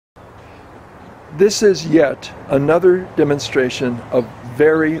This is yet another demonstration of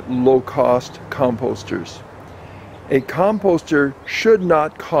very low-cost composters. A composter should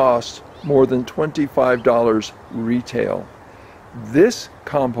not cost more than $25 retail. This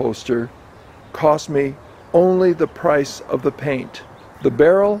composter cost me only the price of the paint. The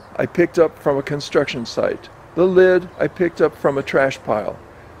barrel I picked up from a construction site. The lid I picked up from a trash pile.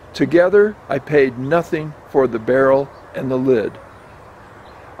 Together I paid nothing for the barrel and the lid.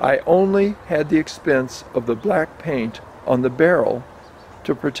 I only had the expense of the black paint on the barrel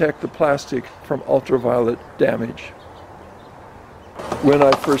to protect the plastic from ultraviolet damage. When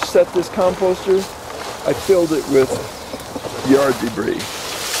I first set this composter, I filled it with yard debris.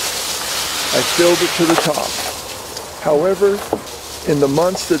 I filled it to the top. However, in the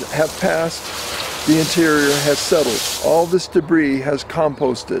months that have passed, the interior has settled. All this debris has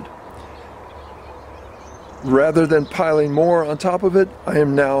composted. Rather than piling more on top of it, I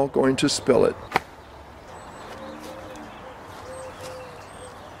am now going to spill it.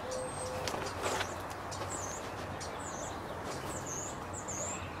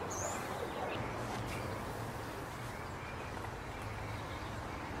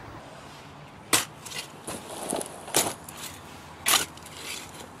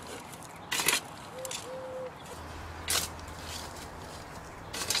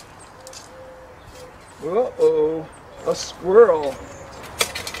 Uh-oh, a squirrel.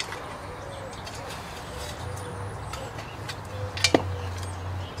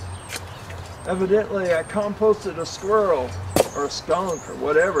 Evidently I composted a squirrel, or a skunk, or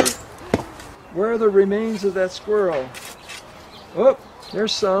whatever. Where are the remains of that squirrel? Oh,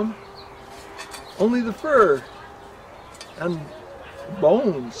 there's some. Only the fur and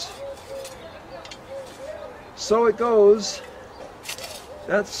bones. So it goes.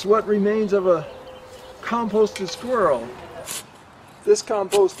 That's what remains of a composted squirrel. This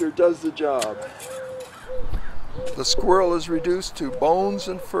composter does the job. The squirrel is reduced to bones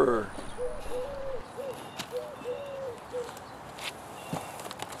and fur.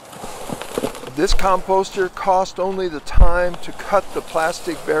 This composter cost only the time to cut the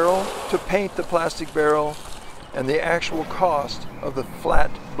plastic barrel, to paint the plastic barrel, and the actual cost of the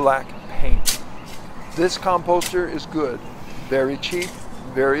flat black paint. This composter is good, very cheap,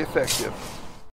 very effective.